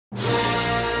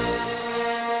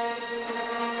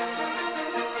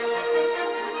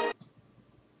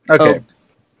Okay. Oh.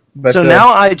 But, So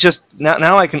now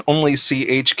I can only see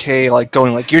HK like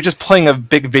going like you're just playing a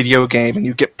big video game and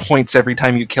you get points every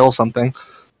time you kill something.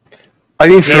 I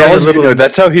mean, for Yeah, all the you know, little-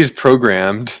 that's how he's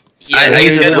programmed. Yeah, And that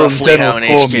he's is a little roughly how an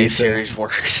internal score HK meter. series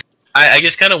works. I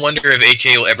just kind of wonder if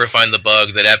HK will ever find the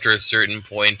bug that after a certain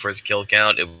point for his kill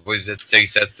count, it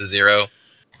sets to 0.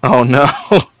 Oh no.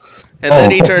 And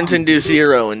then he turns into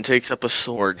Zero and takes up a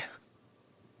sword.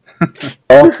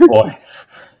 Oh boy.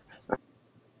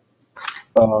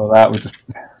 Oh, that was.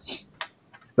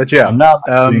 But yeah, I'm now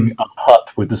doing a Hutt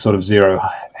with the sort of Zero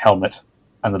helmet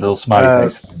and the little smiley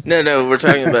face. No, we're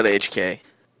talking about HK.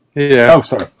 Yeah. Oh,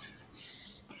 sorry.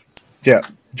 yeah.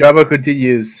 Jabba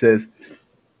continues, says,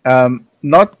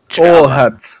 not all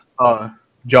Hutts are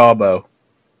Jabbo.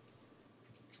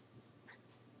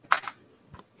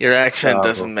 Your accent Jabba.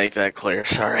 doesn't make that clear,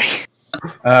 sorry.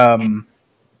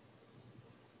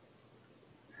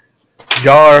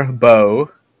 Jarbo,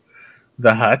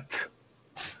 the Hutt,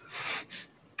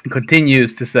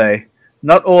 continues to say,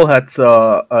 not all Hutts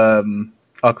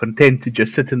are content to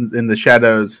just sit in the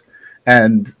shadows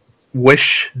and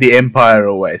wish the Empire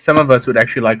away. Some of us would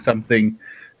actually like something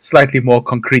slightly more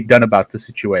concrete done about the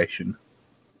situation.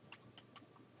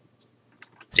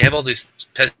 They have all these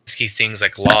pesky things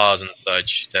like laws and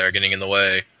such that are getting in the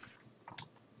way.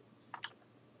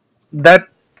 That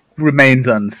remains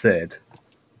unsaid.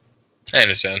 I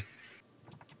understand.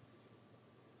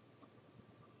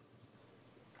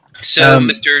 So,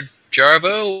 Mr.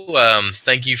 Jarbo,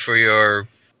 thank you for your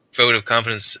vote of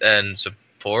confidence and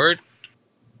support.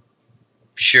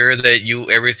 Sure that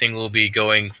everything will be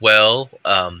going well.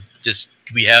 Just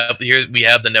we have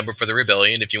the number for the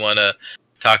rebellion if you want to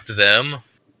talk to them.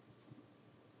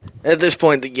 At this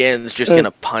point, the Gan's just gonna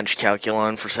punch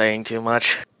Calculon for saying too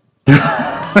much.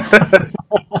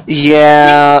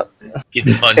 Yeah.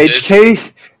 Get punted.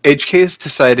 HK is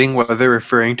deciding whether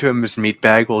referring to him as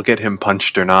meatbag will get him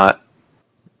punched or not.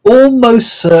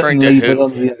 Almost certainly, who? but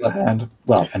on the other hand,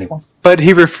 well, anyone. But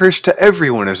he refers to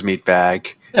everyone as meatbag.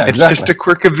 Yeah, It's exactly. just a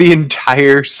quirk of the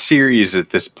entire series at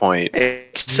this point.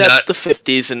 Except the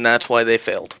 50s, and that's why they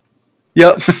failed.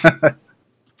 Yep.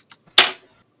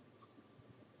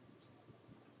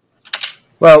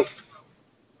 Well,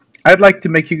 I'd like to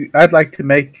make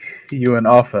you an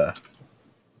offer.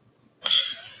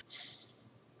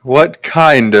 What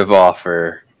kind of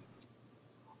offer?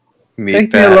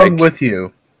 Take me along with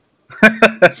you.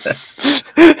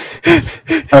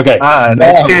 Okay. An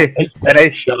now-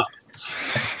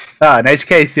 an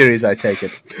HK series, I take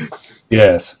it.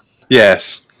 Yes.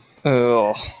 Yes.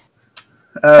 Oh.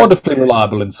 Wonderfully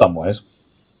reliable in some ways.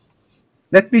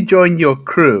 Let me join your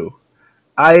crew.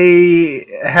 I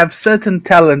have certain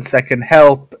talents that can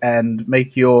help and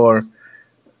make your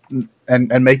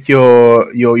make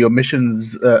your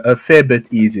missions a fair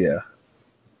bit easier.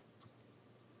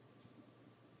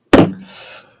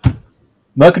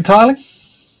 Mercantiling?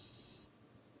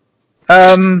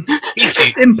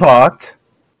 In part.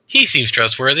 He seems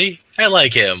trustworthy. I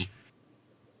like him.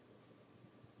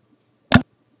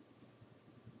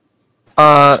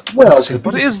 Let's see,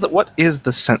 what is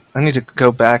the sense? I need to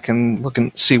go back and look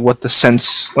and see what the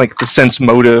sense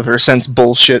motive or sense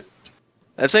bullshit.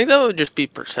 I think that would just be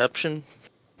perception.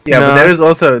 Yeah, No.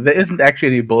 but there isn't actually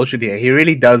any bullshit here. He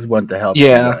really does want to help you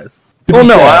guys. Well,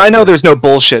 no, I know there's no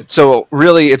bullshit. So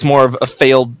really, it's more of a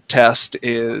failed test.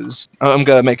 I'm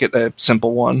gonna make it a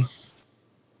simple one.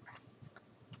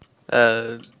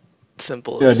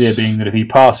 Simple. The idea being that if he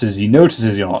passes, he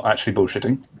notices you're not actually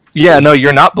bullshitting. Yeah, no,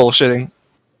 you're not bullshitting.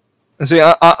 And see,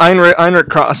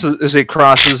 Einrich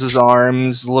crosses his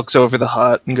arms, looks over the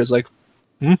hut, and goes like,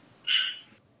 I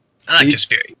like your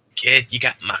spirit, kid. You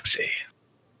got moxie.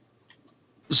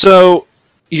 So,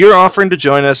 you're offering to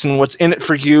join us, and what's in it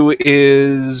for you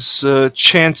is a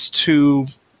chance to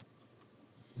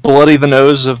bloody the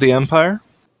nose of the Empire?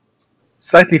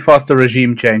 Slightly faster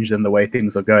regime change than the way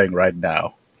things are going right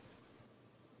now.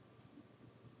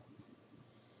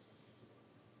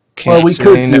 Well, we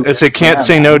could do it. Can't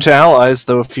say no to allies,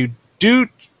 though if you do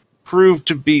prove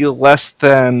to be less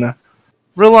than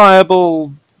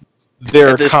reliable, there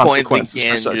are At this point, the consequences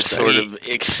Gan for such just things. sort of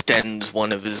extends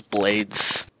one of his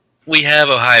blades. We have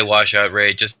a high washout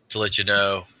rate, just to let you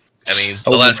know. I mean,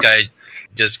 the last guy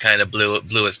just kind of blew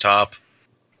his top.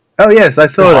 Oh yes, I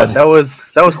saw that. That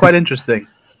was quite interesting.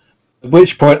 At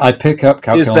which point, I pick up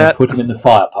Calculon and put him in the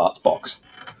fire parts box.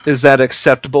 Is that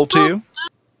acceptable to you?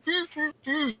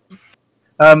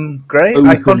 Gray,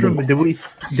 I can't remember.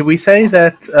 Did we say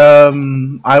that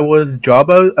I was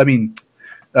Jabbo? I mean,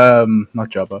 not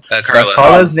Jabbo.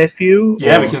 Carla's nephew.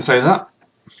 Yeah, we can say that.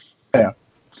 Yeah.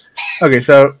 Okay,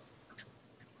 so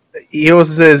He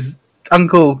also says,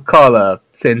 Uncle Carla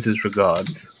sends his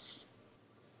regards.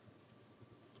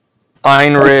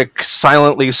 Heinrich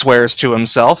silently swears to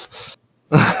himself.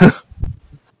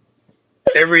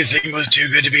 Everything was too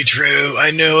good to be true.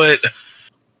 I knew it.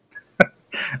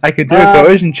 I could do a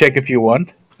coercion check if you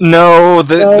want. No,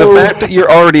 the fact that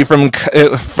you're already from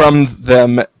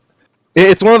them,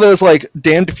 it's one of those like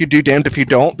damned if you do, damned if you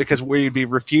don't, because we'd be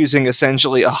refusing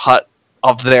essentially a Hutt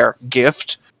of their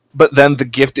gift, but then the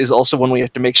gift is also one we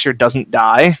have to make sure doesn't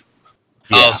die.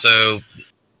 Yeah. Also,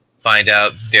 find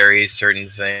out very certain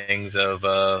things of.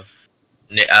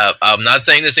 I'm not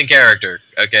saying this in character,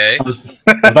 okay?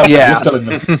 Yeah.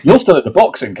 You're still in the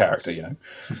box in character, you know.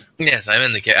 Yes, I'm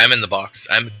in the box.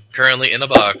 I'm currently in a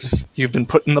box. You've been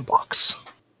put in the box.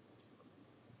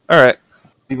 All right.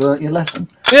 You learnt your lesson.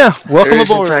 Yeah. Welcome There is,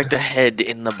 aboard. in fact, a head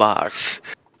in the box.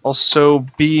 Also,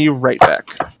 be right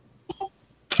back.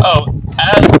 Oh,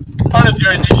 as part of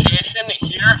your initiation,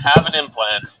 here, have an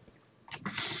implant.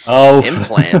 Oh,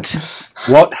 Implant.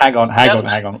 what? Hang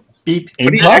on. Beep.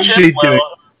 What are you This actually chip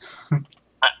doing?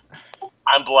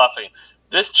 I'm bluffing.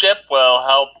 This chip will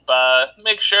help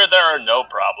make sure there are no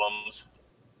problems.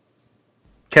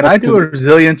 Can I do a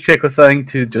resilience check or something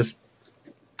to just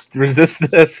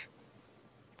resist this?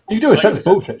 You can do a sense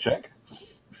bullshit check.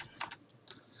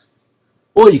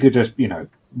 Or you could just,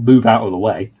 move out of the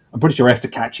way. I'm pretty sure he has to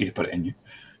catch you to put it in you.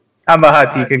 I'm a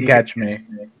Hutt, he can catch me.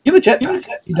 Give a jetpack.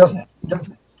 He doesn't.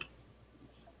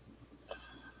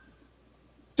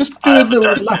 Just do a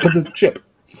little lap of the ship.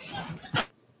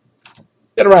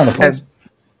 Get around the place.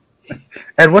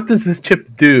 And what does this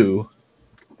chip do?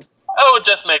 Oh,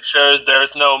 just make sure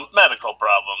there's no medical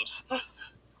problems.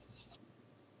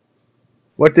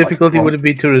 What difficulty would it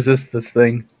be to resist this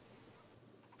thing?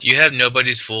 Do you have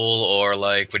nobody's fool or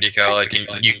like what do you call it?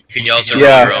 Can you also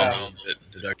Yeah. roll your own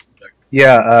deduct?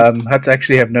 Yeah, Hutts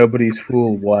actually have nobody's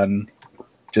fool one,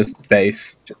 just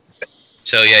base.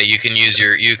 So yeah, you can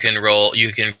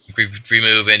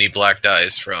remove any black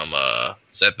dice from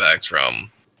setbacks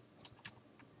from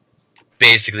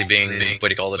basically being what do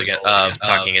you call it again?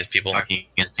 Talking as people. Well,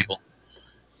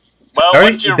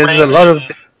 Alright, what's your there's rank a lot of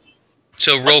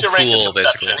So roll what's your rank in cool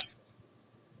basically. perception?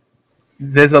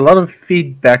 there's a lot of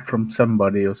feedback from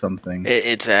somebody or something.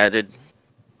 It's added.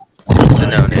 It's a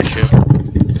known issue.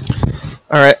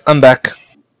 All right, I'm back.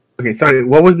 Okay, sorry,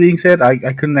 what was being said? I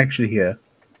couldn't actually hear.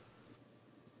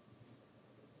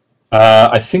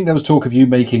 I think there was talk of you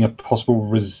making a possible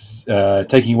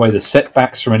taking away the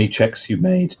setbacks from any checks you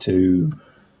made to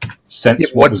sense Yeah,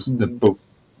 what what- was the book.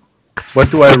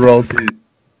 What do I roll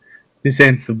to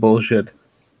sense the bullshit?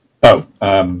 Oh,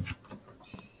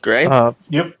 Gray?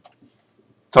 Yep.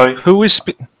 Sorry. Who is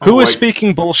wait.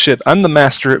 speaking bullshit? I'm the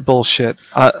master at bullshit.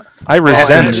 I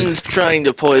resent He's this. trying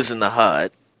to poison the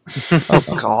Hutt.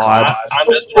 Oh God. I'm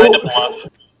just trying to bluff.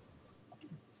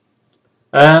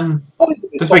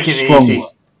 Just making it Strong easy.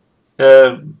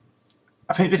 one.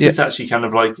 I think this is actually kind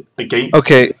of like against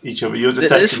Okay. each other. You're This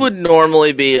deception. would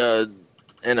normally be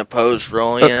an opposed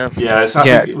roll, yeah. Yeah, so I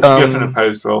Yeah, think we should go for an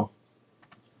opposed roll.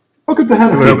 how could the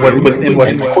hell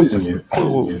What- poison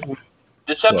you?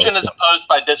 Deception is opposed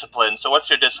by discipline, so what's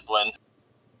your discipline?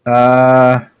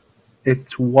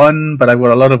 It's 1, but I've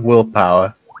got a lot of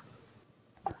willpower.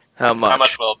 How much? How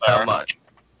much willpower? How much?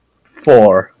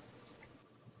 4.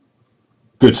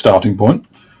 Good starting point.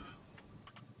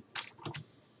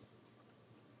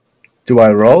 Do I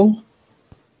roll?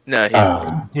 No,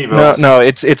 he He No, rolls. no,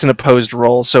 it's an opposed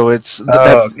roll, so it's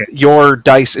okay. your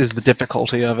dice is the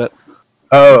difficulty of it.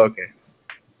 Oh, okay.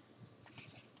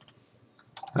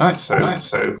 Right, so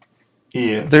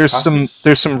here. There's some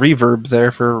reverb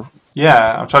there for.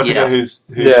 Yeah, I'm trying to Yeah. go who's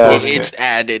Yeah. causing it's it.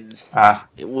 added. Ah,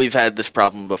 We've had this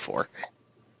problem before.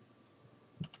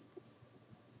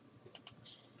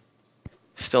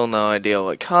 Still no idea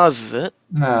what causes it.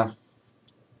 no.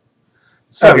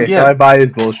 So Okay, yeah, so I buy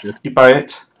his bullshit. you buy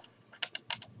it.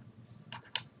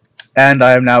 And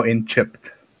I am now in chipped.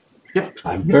 Yep.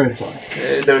 I'm very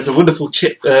sorry. There is a wonderful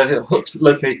chip Hutt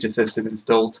locator system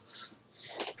installed.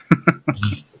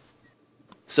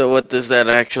 So what does that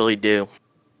actually do?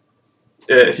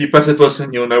 If you press a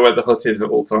button, you'll know where the Hutt is at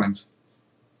all times.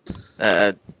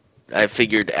 I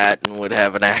figured Atten would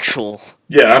have an actual...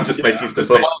 Yeah, I'm just making stuff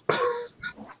up.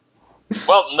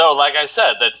 Well, no, like I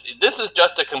said, this is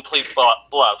just a complete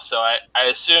bluff, so I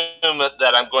assume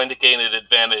that I'm going to gain an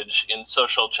advantage in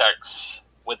social checks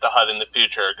with the Hutt in the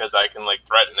future, because I can,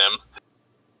 threaten him.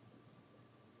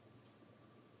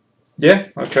 Yeah,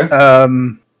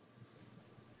 okay.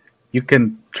 You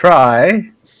can try.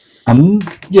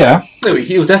 Yeah. No, he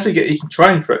can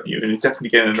try and threaten you, and he'll definitely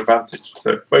gain an advantage.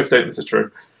 So both statements are true.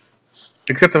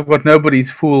 Except I've got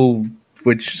nobody's fool,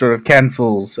 which sort of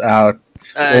cancels out.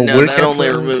 or No, will that only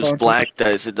cancel removes advantage. black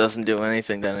dice. It doesn't do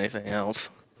anything to anything else.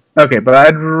 Okay, but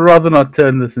I'd rather not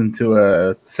turn this into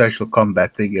a social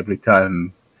combat thing every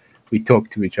time we talk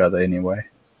to each other anyway.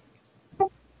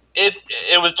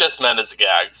 It was just meant as a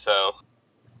gag, so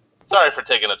sorry for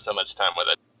taking up so much time with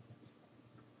it.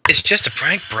 It's just a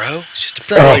prank, bro. It's just a It's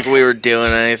prank. not like we were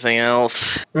doing anything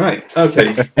else. Right,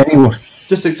 okay. Anyway,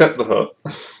 Just accept the Hutt.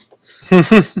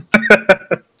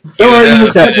 don't worry, Yeah,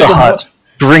 accept the okay. Hutt.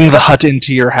 Bring the Hutt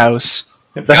into your house.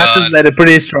 The Hutt has God. made a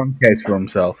pretty strong case for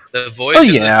himself. The voice Oh,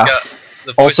 in yeah. the sky.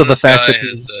 The voice Also in the the fact sky that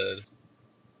has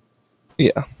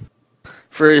he's- said,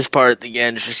 For his part, the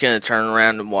Gen's just gonna turn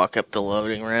around and walk up the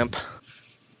loading ramp.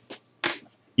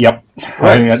 Yep. I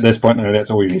Right. think at this point, that's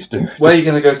all we need to do. Where are you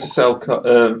going to go to sell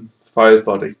Fire's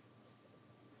body?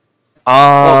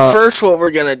 Well, first what we're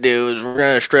gonna do is we're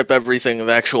gonna strip everything of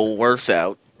actual worth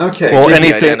out. Okay. well, Give the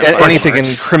anything identifier marks.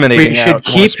 incriminating We out. should more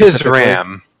keep his specifically.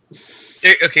 ram.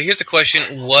 Okay, here's a question.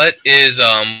 What is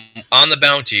on the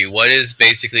bounty? What is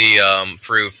basically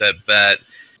proof that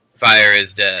Fire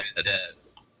is dead?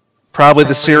 Probably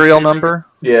the serial number.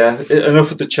 Yeah,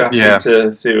 enough of the chaff Yeah.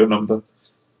 into serial number.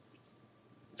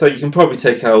 So you can probably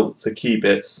take out the key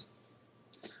bits.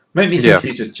 Make me a Yeah.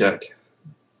 computers check.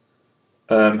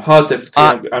 Hard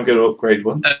difficulty, I'm going to upgrade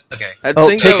once. Okay. I Oh,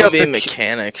 think take that out would be the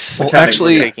mechanics. Well, Mechanics,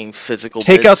 actually, yeah. Taking physical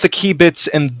take bits. out the key bits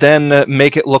and then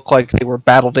make it look like they were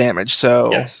battle damage.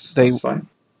 So Yes, they that's fine.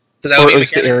 So that Or would at be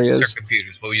least the mechanics areas. or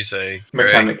computers. What would you say?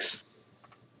 Mechanics.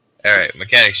 All right,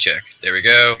 mechanics check. There we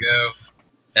go.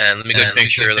 And let me go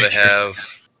make sure that I have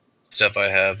stuff I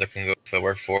have that can go to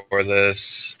work for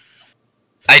this.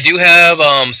 I do have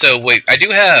I do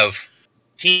have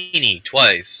Teeny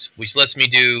twice, which lets me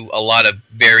do a lot of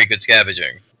very good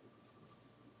scavenging.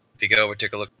 If you go over,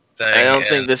 take a look at the thing. I don't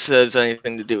think this has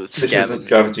anything to do with This isn't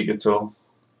scavenging. scavenging at all.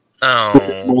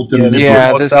 Oh, More Yeah, deliberate.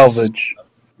 Yeah, or this- salvage.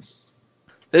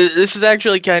 This is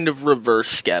actually kind of reverse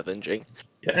scavenging.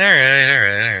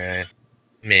 alright.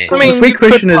 Me. I mean, the you big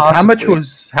question could is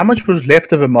possibly- how much was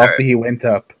left of him after he went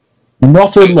up?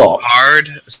 Not a lot. Hard.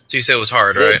 So you said it was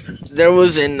hard, right? There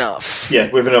was enough. Yeah,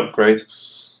 with an upgrade.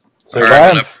 So Alright, Alright.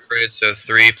 I'm gonna upgrade, so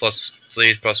 3 plus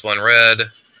 1 red.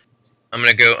 I'm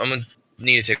gonna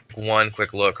need to take one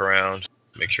quick look around.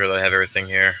 Make sure that I have everything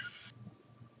here.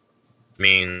 I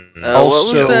mean, What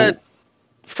Also- was that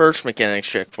first mechanics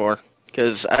check for?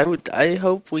 Because I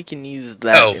hope we can use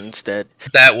that Oh. instead.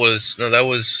 that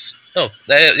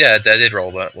did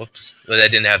roll that. Whoops. But I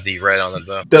didn't have the red on it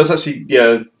though. That was actually,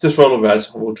 yeah, just roll a red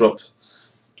and we'll drop.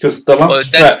 Because the Well,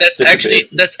 last threat disappears.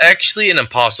 that's actually an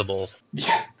impossible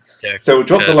Yeah. check. So we'll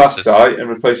drop the because last this- die and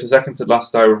replace the second to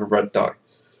last die with a red die.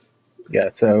 Yeah,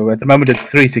 so at the moment it's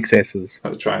 3 successes.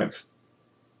 At the triumph.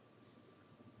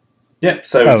 Yeah,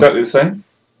 so Oh. exactly the same.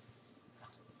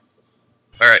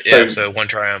 Alright, yeah, so 1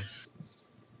 triumph.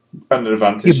 And an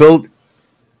advantage.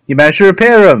 You managed to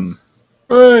repair him.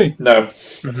 Hey. No.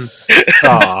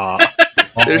 Ah,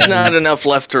 There's not enough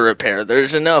left to repair.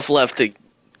 There's enough left to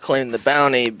claim the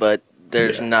bounty, but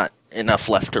there's Yeah. not enough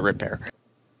left to repair.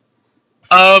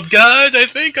 Guys, I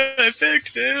think I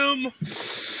fixed him.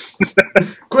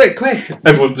 Quick!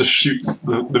 Everyone just shoots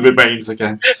the remains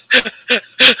again.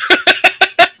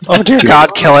 Oh dear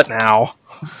God, kill it now.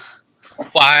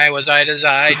 Why was I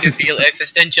designed to feel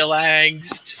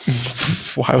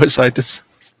existentialized? Why was I just?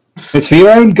 It's for your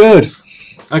own good.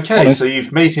 Okay, Honest. so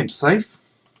you've made him safe.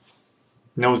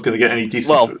 No one's going to get any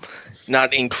decent. Well,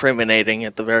 not incriminating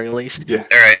at the very least. Yeah.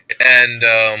 Alright,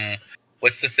 and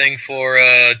what's the thing for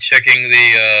checking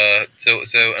the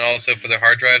and also for the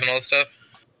hard drive and all that stuff?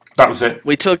 That was it.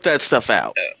 We took that stuff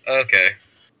out. Okay.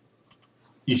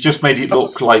 You've just made it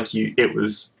look like it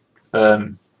was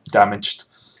damaged.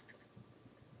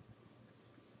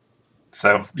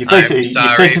 So you basically I'm you've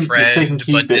sorry, taken friend,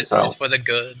 key but bits this is out. for the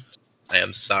good. I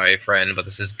am sorry, friend, but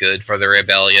this is good for the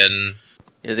rebellion.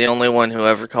 You're the only one who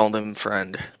ever called him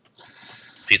friend.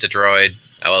 Pizza droid.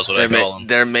 How else would I call him?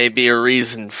 There may be a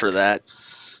reason for that.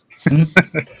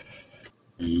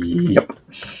 Yep.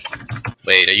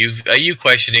 Wait, are you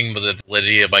questioning the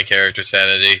validity of my character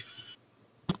sanity?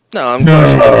 No, I'm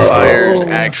questioning Fire's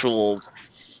actual,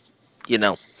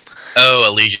 Oh,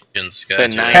 allegiance. Gotcha.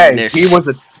 benign- hey, Kindness.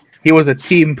 he was a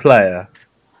team player.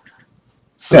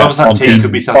 As long as that on team team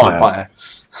could be set on fire.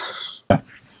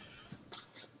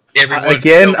 Everyone,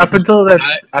 Again, no, up until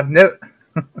that, I've never.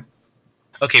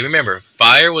 Okay, remember,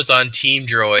 Fire was on Team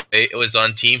Droid, it was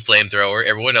on Team Flamethrower,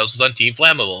 everyone else was on Team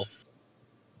Flammable.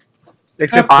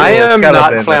 Except I for am not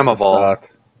Caliban at the flammable.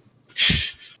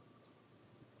 start.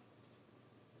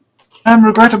 And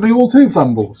regrettably, all too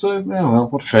flammable. So, yeah, well,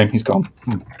 what a shame he's gone.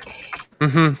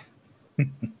 Mm-hmm.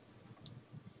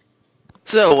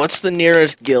 So, what's the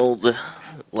nearest guild,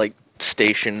 like,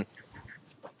 station?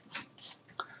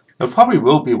 There probably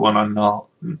will be one on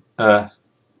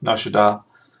Noshadar.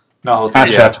 No,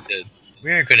 Hatchet.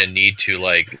 We aren't going to need to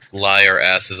like lie our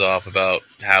asses off about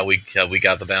how we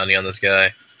got the bounty on this guy.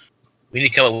 We need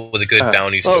to come up with a good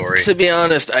bounty Well, story. to be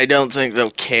honest, I don't think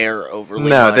they'll care overly much.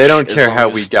 No, they don't as care long how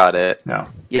as- we got it. No.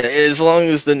 Yeah, as long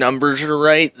as the numbers are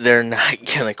right, they're not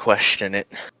gonna question it.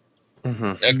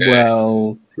 Mm-hmm. Okay.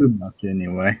 Well, too much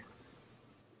anyway.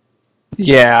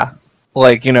 Yeah.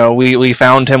 Like, we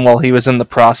found him while he was in the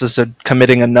process of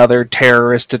committing another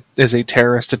terrorist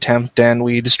attempt, and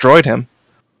we destroyed him.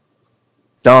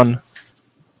 Done.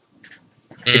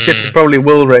 Except it probably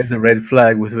will raise a red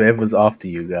flag with whoever's after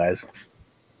you guys.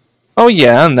 Oh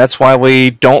yeah, and that's why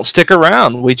we don't stick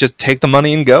around. We just take the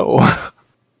money and go.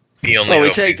 We only Well, we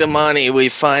hope take the money, we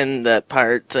find that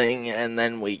pirate thing, and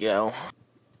then we go.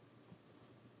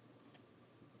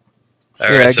 All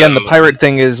Yeah, right, again, so- the pirate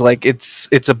thing is like it's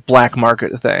a black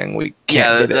market thing. We can't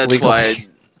Yeah, get it that's legally. why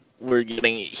we're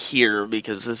getting it here,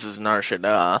 because this is Nar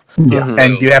Shaddaa. Yeah. Mhm.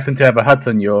 And you happen to have a hut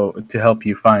on to help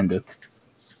you find it.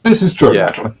 This is true, Yeah.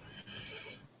 actually.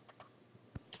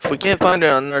 If we can't find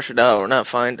it on Nar Shaddaa, we're not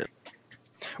finding it.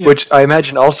 Yeah. Which I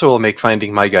imagine also will make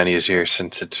finding my gun easier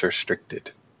since it's restricted.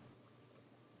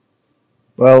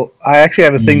 Well, I actually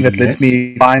have a thing that lets Yes.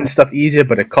 me find stuff easier,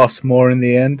 but it costs more in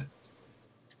the end.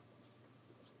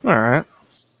 All right.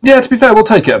 Yeah, to be fair, we'll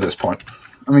take it at this point.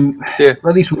 I mean, Yeah. at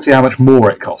least we'll see how much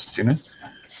more it costs, You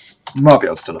might be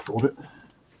able to still afford it.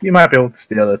 You might be able to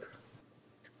steal it.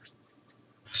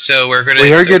 So we're gonna.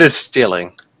 We are so, good at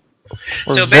stealing.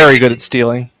 We're So very basic- good at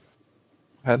stealing.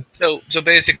 So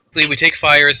basically, we take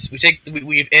fires.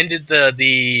 We've ended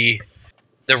the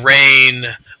reign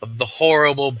of the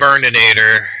horrible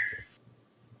Burninator,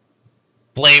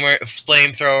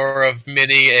 flamethrower of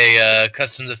many a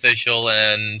customs official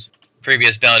and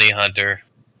previous bounty hunter.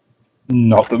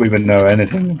 Not that we would know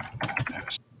anything.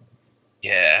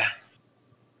 Yeah.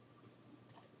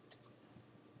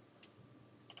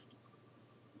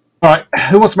 Alright,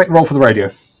 who wants to make the roll for the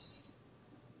radio?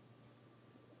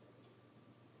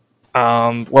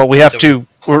 Well, we have So- to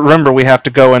remember we have to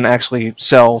go and actually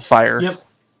sell fire. Yep.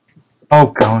 Oh,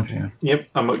 God, yeah. Yep,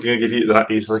 I'm not going to give you that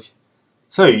easily.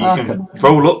 So you Okay. can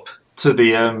roll up to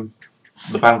the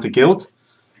Bounty Guild,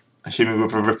 assuming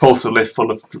with a repulsor lift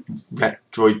full of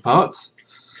wrecked droid parts.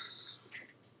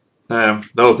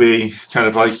 There'll be kind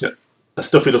of like a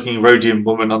stuffy-looking Rhodian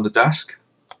woman on the desk.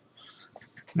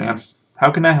 Yeah.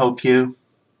 How can I help you?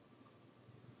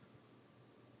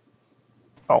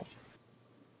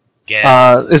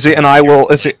 Yeah. Is it? And I will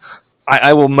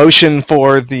motion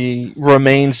for the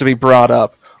remains to be brought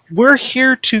up. We're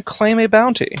here to claim a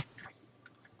bounty.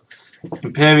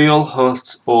 Imperial,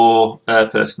 Hutt, or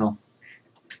personal?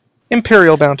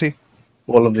 Imperial bounty.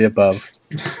 All of the above.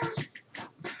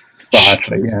 Well,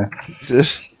 actually,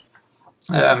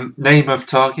 yeah. Name of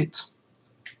target?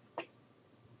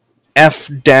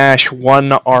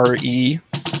 F-1RE.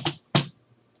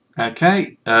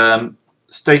 Okay.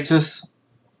 Status?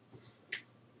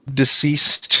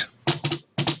 Deceased.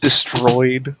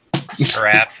 Destroyed.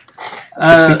 Scrap.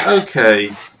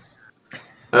 Okay.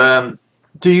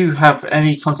 Do you have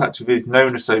any contact with his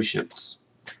known associates?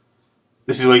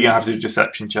 This is where you're going to have to do a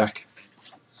deception check.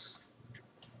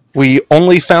 We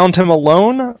only found him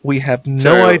alone. We have no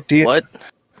Sorry, idea. What?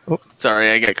 Oh.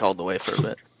 Sorry, I got called away for a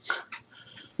bit.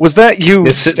 Was that you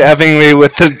Yes, it- stabbing me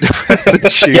with the, the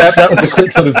shoes? Yeah, that was a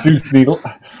quick sort of juice needle.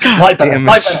 Light better, Damn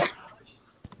light it. better.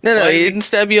 No, he didn't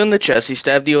stab you in the chest. He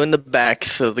stabbed you in the back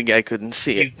so the guy couldn't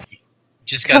see it. You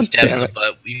just got God stabbed damn in the it.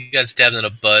 butt. You got stabbed in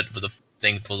the butt with a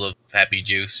thing full of happy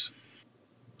juice.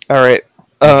 All right.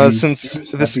 Mhm. Since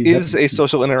this Happy, is happy. a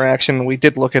social interaction, we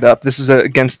did look it up. This is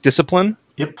against discipline.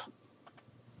 Yep.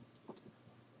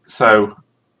 So,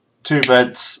 2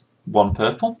 reds, 1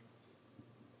 purple.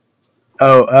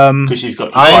 Oh, Because she's got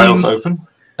your I'm- files open.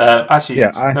 Actually,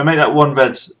 Yeah, no, make that 1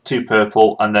 red, 2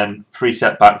 purple, and then 3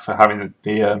 setback for having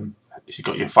the she's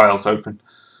got your files open.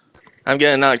 I'm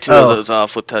gonna knock 2 Oh. of those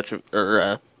off with touch of,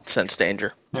 or sense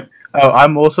danger. Oh,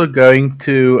 I'm also going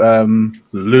to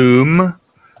loom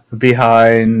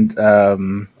behind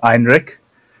Heinrich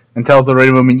and tell the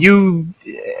red woman,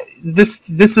 this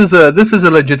is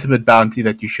a legitimate bounty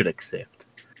that you should accept.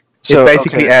 So it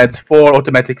basically okay. adds 4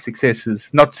 automatic successes,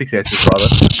 not successes rather,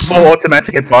 4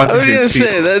 automatic I advantages. was gonna to-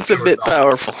 say that's a bit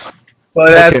powerful.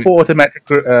 well, it adds Okay. 4 automatic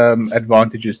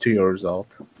advantages to your result.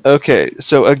 Okay.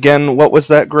 So again, what was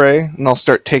that, Gray? And I'll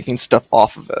start taking stuff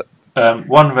off of it.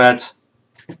 1 red,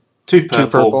 2 purple, 2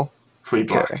 purple. 3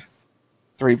 black. Okay.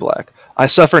 3 black. I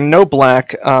suffer no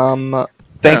black.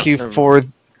 Thank you for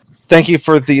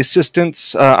the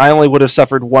assistance. I only would have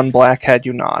suffered 1 black had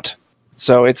you not.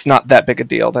 So it's not that big a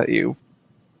deal that you.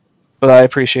 But I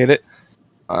appreciate it.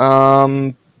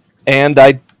 And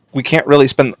we can't really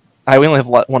spend. We only have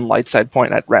 1 light side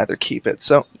point. I'd rather keep it.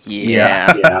 So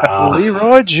Yeah. Yeah.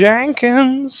 Leroy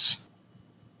Jenkins.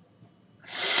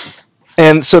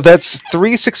 And so that's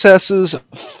 3 successes,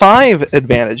 5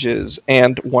 advantages,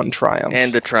 and 1 triumph.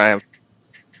 And a triumph.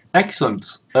 Excellent.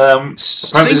 I Apparently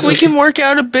think this we is- can work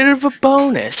out a bit of a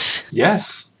bonus.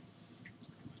 Yes.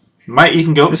 Might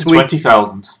even go up This to week-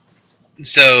 20,000.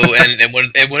 So, and one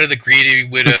of the greedy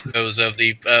widows of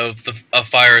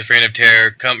Fire's Reign of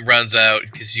Terror runs out,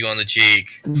 kisses you on the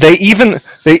cheek. The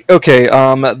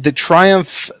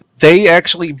triumph. They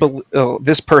actually,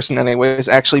 this person anyways,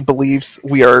 actually believes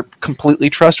we are completely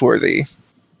trustworthy,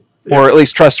 or at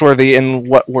least trustworthy in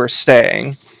what we're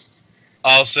saying.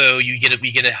 Also, we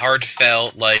get a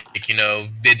heartfelt,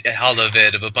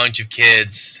 holovid of a bunch of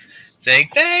kids saying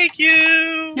thank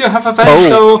you. You have a very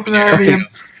Oh, Venarian.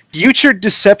 Future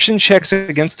deception checks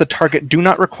against the target do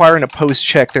not require an opposed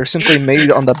check. They're simply made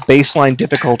on the baseline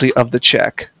difficulty of the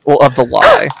check, of the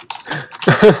lie.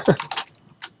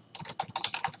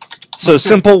 So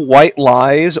simple white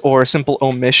lies or simple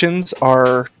omissions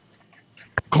are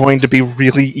going to be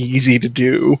really easy to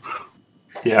do.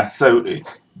 Yeah, so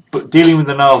but dealing with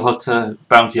the Hutt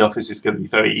bounty office is going to be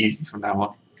very easy from now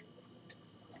on.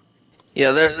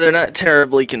 Yeah, they're not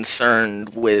terribly concerned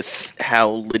with how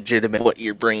legitimate what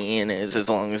you're bringing in is, as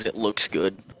long as it looks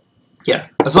good. Yeah,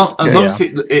 as long as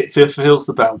it fulfills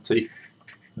the bounty,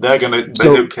 they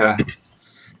don't care.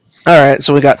 All right,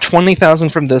 so we got 20,000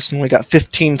 from this, and we got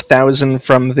 15,000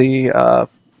 from the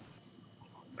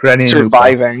Granny and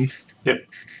surviving. Yep.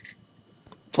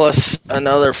 Plus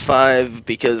another 5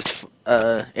 because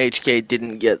HK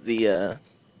didn't get the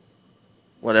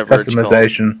whatever it's called.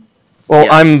 Customization. Well,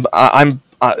 Yeah.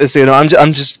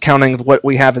 I'm just counting what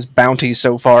we have as bounty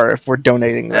so far. If we're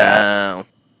donating that,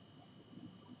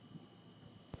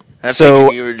 I So-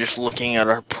 figured you were just looking at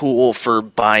our pool for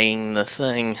buying the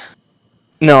thing.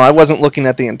 no, I wasn't looking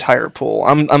at the entire pool.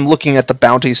 I'm looking at the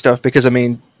bounty stuff because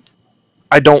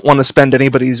I don't want to spend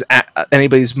anybody's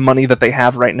money that they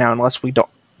have right now unless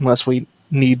we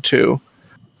need to,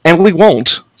 and we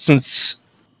won't since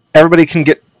everybody can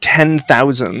get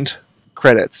 10,000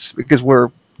 credits because we're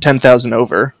 10,000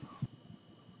 over.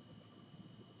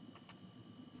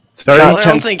 Sorry, Well, I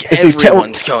 10 don't think is it 10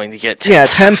 everyone's going to get 10,000. Yeah,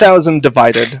 10,000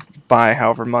 divided by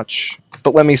however much.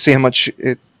 But let me see how much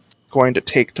it's going to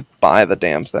take to buy the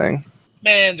damn thing.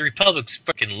 Man, the Republic's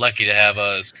freaking lucky to have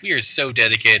us. We are so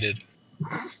dedicated.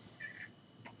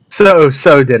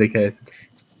 so dedicated.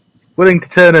 Willing to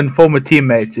turn in former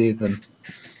teammates even.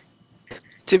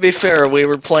 To be fair, we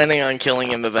were planning on killing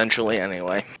him eventually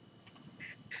anyway.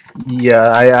 Yeah,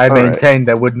 I All right. maintain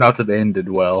that would not have ended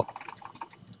well.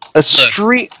 A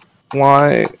street...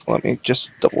 Why? Let me just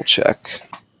double check.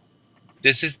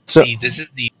 This is So-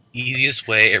 the easiest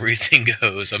way everything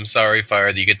goes. I'm sorry,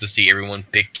 Fire, that you get to see everyone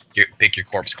pick your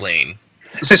corpse clean.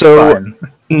 It's So fine.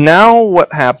 now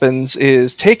what happens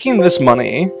is taking this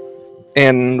money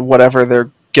and whatever they're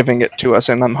giving it to us,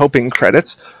 and I'm hoping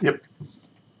credits. Yep.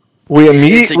 We It's a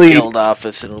immediately guild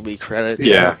office, it'll be credits.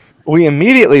 Yeah. we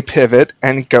immediately pivot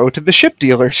and go to the ship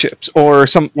dealerships or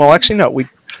some. Well, actually, no.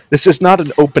 This is not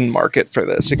an open market for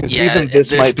this because Yeah, even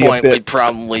this at might this be a point, bit. we'd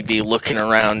probably be looking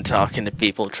around, talking to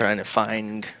people, trying to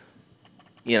find,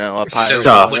 a pirate So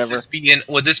or would whatever. this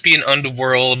be an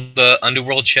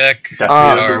underworld check? Definitely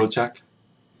Uh, a double check.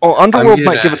 Well, Underworld I'm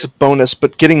might gonna- give us a bonus,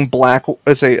 but getting black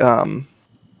as a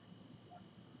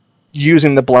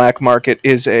using the black market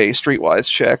is a streetwise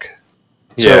check.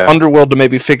 So Yeah. Underworld to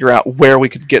maybe figure out where we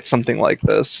could get something like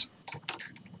this.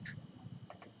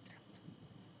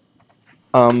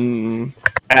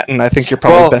 Atten, I think you're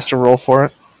probably Well- best to roll for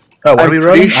it. Oh, what I'm are we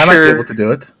rolling? pretty I might be sure- able to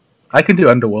do it. I can do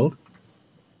Underworld.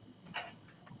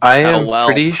 I am well.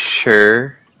 pretty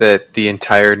sure that the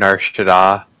entire Nar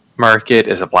Shaddaa market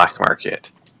is a black market.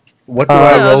 What do Uh,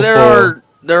 I Yeah, roll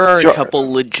there are a Jar-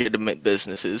 couple legitimate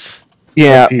businesses.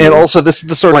 Yeah, few. and also this is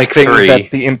the sort Like of thing 3.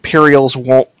 that the Imperials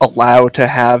won't allow to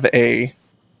have a.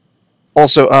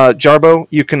 Also, Jarbo,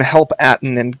 you can help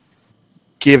Atten and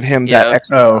give him Yeah. that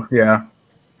extra. Oh, yeah.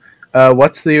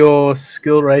 What's your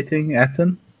skill rating,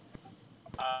 Atten?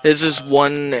 His is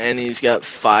 1, and he's got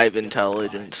 5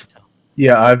 intelligence.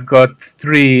 Yeah, I've got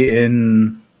 3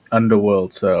 in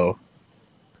Underworld, so...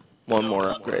 One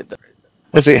more upgrade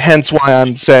there. Hence why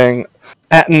I'm saying,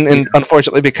 Atten, and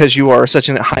unfortunately because you are such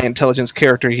a high intelligence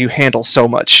character, you handle so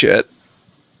much shit.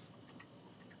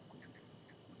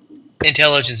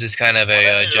 Intelligence is kind of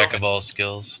a jack of all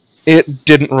skills. It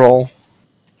didn't roll.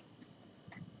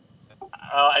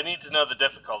 I need to know the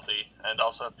difficulty, and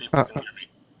also if people can hear me.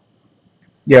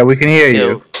 Yeah, we can hear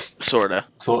you. Sorta.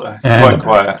 Sort of. Quite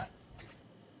quiet.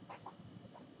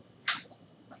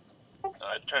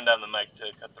 I turned down the mic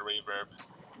to cut the reverb.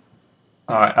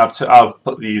 Alright, I'll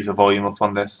put the user volume up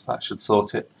on this. That should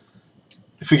sort it.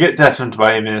 If we get deafened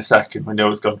by him in a second, we know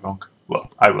it's gone wrong. Well,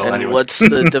 I will And anyway. what's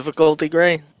the difficulty,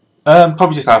 Gray?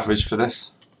 Probably just average for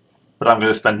this. But I'm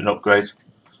going to spend an upgrade.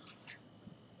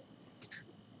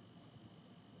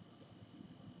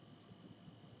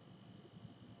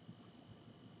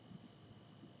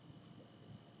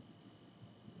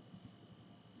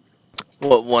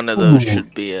 What one of those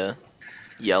should be a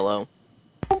yellow?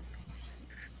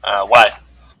 Why?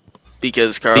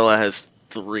 Because Carla has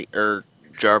 3, or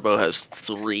Jarbo has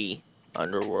 3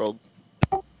 underworld.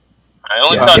 I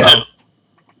only saw 2.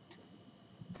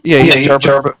 Yeah,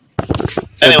 Jarbo.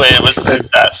 Anyway, it was a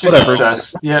success. Whatever.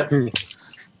 Success. Yeah.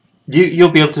 You'll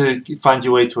be able to find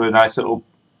your way to a nice little,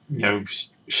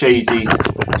 shady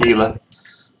dealer.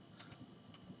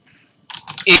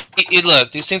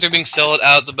 Look, these things are being sold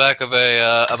out the back of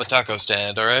a taco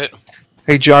stand. All right.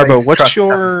 Hey Jarbo, Spice what's truck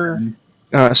your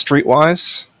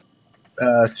streetwise?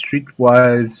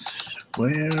 Streetwise,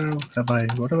 what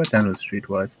have I done with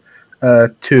Streetwise?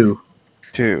 2.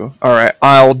 2. All right,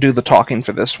 I'll do the talking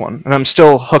for this one, and I'm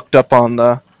still hooked up on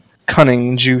the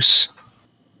cunning juice.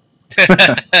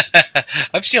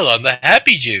 I'm still on the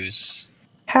happy juice.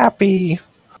 Happy.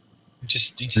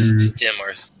 Just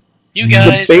Mars. You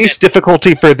guys. The base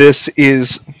difficulty for this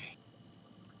is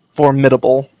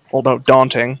formidable, although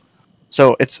daunting.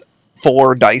 So it's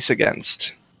 4 dice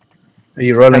against. Are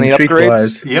you rolling Any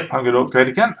Streetwise? Yep, I'm going to upgrade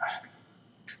again.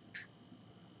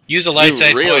 Use a light You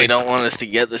side really point. don't want us to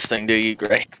get this thing, do you,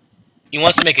 Gray? He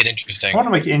wants to make it I interesting. want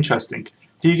to make it interesting.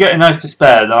 Do you get a nice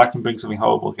despair that I can bring something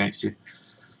horrible against you?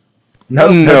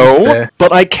 No,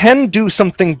 but I can do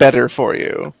something better for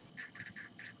you.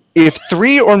 If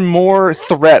 3 or more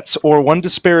threats or 1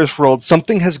 despair is rolled,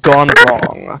 something has gone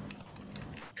wrong.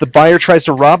 The buyer tries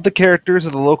to rob the characters, or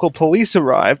the local police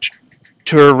arrived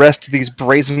to arrest these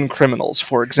brazen criminals,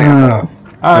 for example.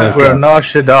 We're not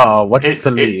Shadar. What It's-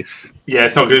 police? Yeah,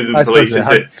 it's not going to do I the police,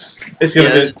 suppose is the it? It's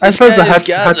going to be... I suppose the guy's Hutt's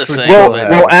got the would thing, well, but-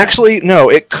 Well, actually, no.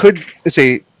 It could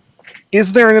say,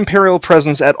 is there an Imperial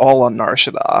presence at all on Nar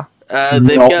Shaddaa?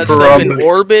 They've No, got stuff in probably.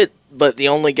 orbit, but the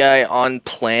only guy on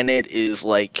planet is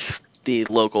like the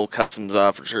local customs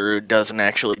officer who doesn't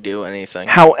actually do anything.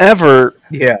 However,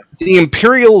 Yeah. the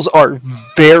Imperials are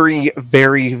very,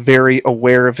 very, very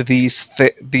aware of these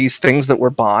things that we're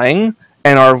buying,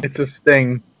 and are It's a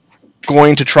sting.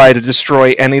 going to try to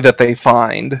destroy any that they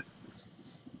find.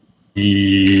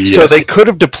 Yes. So they could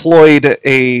have deployed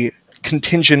a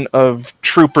contingent of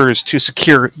troopers to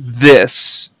secure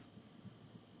this.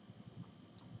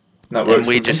 That And works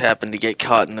we for just me. happen to get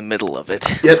caught in the middle of it.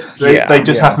 Yep, Yeah. they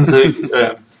just Yeah. happen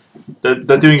to...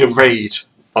 they're doing a raid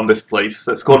on this place.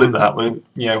 Let's call it that.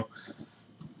 No,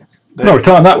 we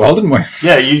timed that well, didn't we?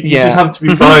 Yeah, you Yeah. just have to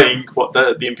be buying what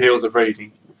the Imperials are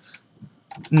raiding.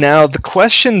 Now the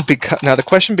question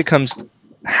becomes,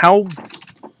 how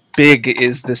big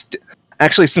is this?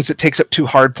 Actually, since it takes up 2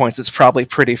 hard points, it's probably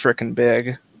pretty frickin'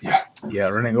 big. Yeah,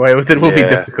 running away with it will be Yeah.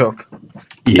 difficult.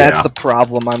 Yeah. That's the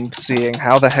problem I'm seeing.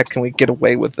 How the heck can we get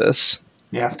away with this?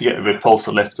 You have to get a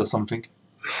repulsor lift or something.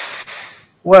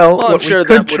 Well, Well, I'm what sure we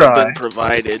could that would have try. been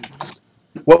provided.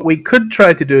 What we could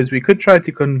try to do is we could try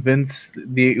to convince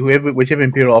whichever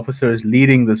Imperial officer is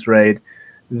leading this raid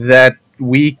that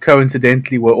we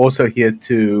coincidentally were also here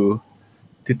to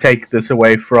take this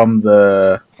away from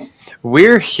the.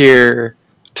 We're here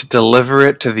to deliver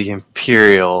it to the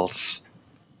Imperials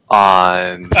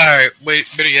on Alright, wait,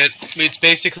 better yet. It's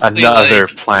basically another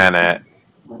like, planet.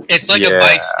 it's like Yeah. a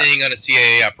vice sting on a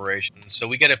CIA operation. So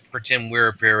we gotta pretend we're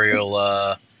Imperial,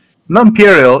 Not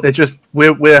Imperial. It's just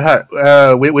we're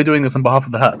doing this on behalf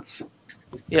of the Hutts.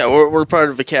 Yeah, we're part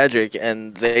of Vakadric,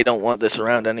 and they don't want this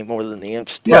around any more than the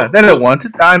Imps do. Yeah, they don't want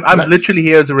it. I'm That's- literally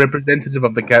here as a representative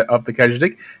of the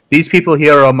Kajdik. These people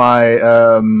here are my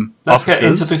Let's get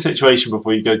into officers. the situation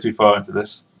before you go too far into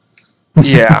this.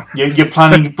 Yeah. You're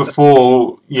planning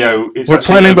before, it's We're actually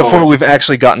planning involved. before we've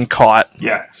actually gotten caught.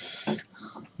 Yeah.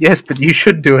 Yes, but you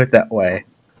should do it that way.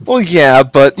 Well, yeah,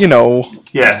 but,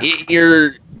 Yeah.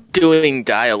 You're doing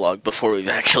dialogue before we've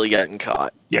actually gotten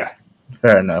caught. Yeah.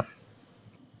 Fair enough.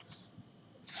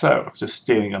 So, I'm just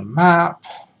stealing a map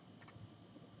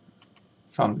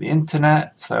from the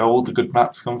internet, so all the good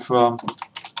maps come from.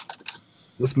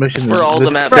 This mission Where is all this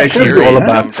the maps session is are all come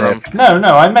about from. theft.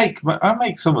 No, I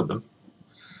make some of them.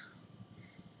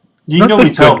 You Not know the we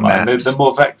tell good man, maps. they're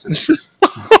more vectors.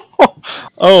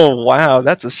 Oh wow,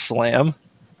 that's a slam.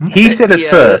 He said it Yeah.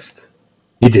 first.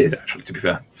 He did, actually, to be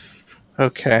fair.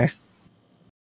 Okay.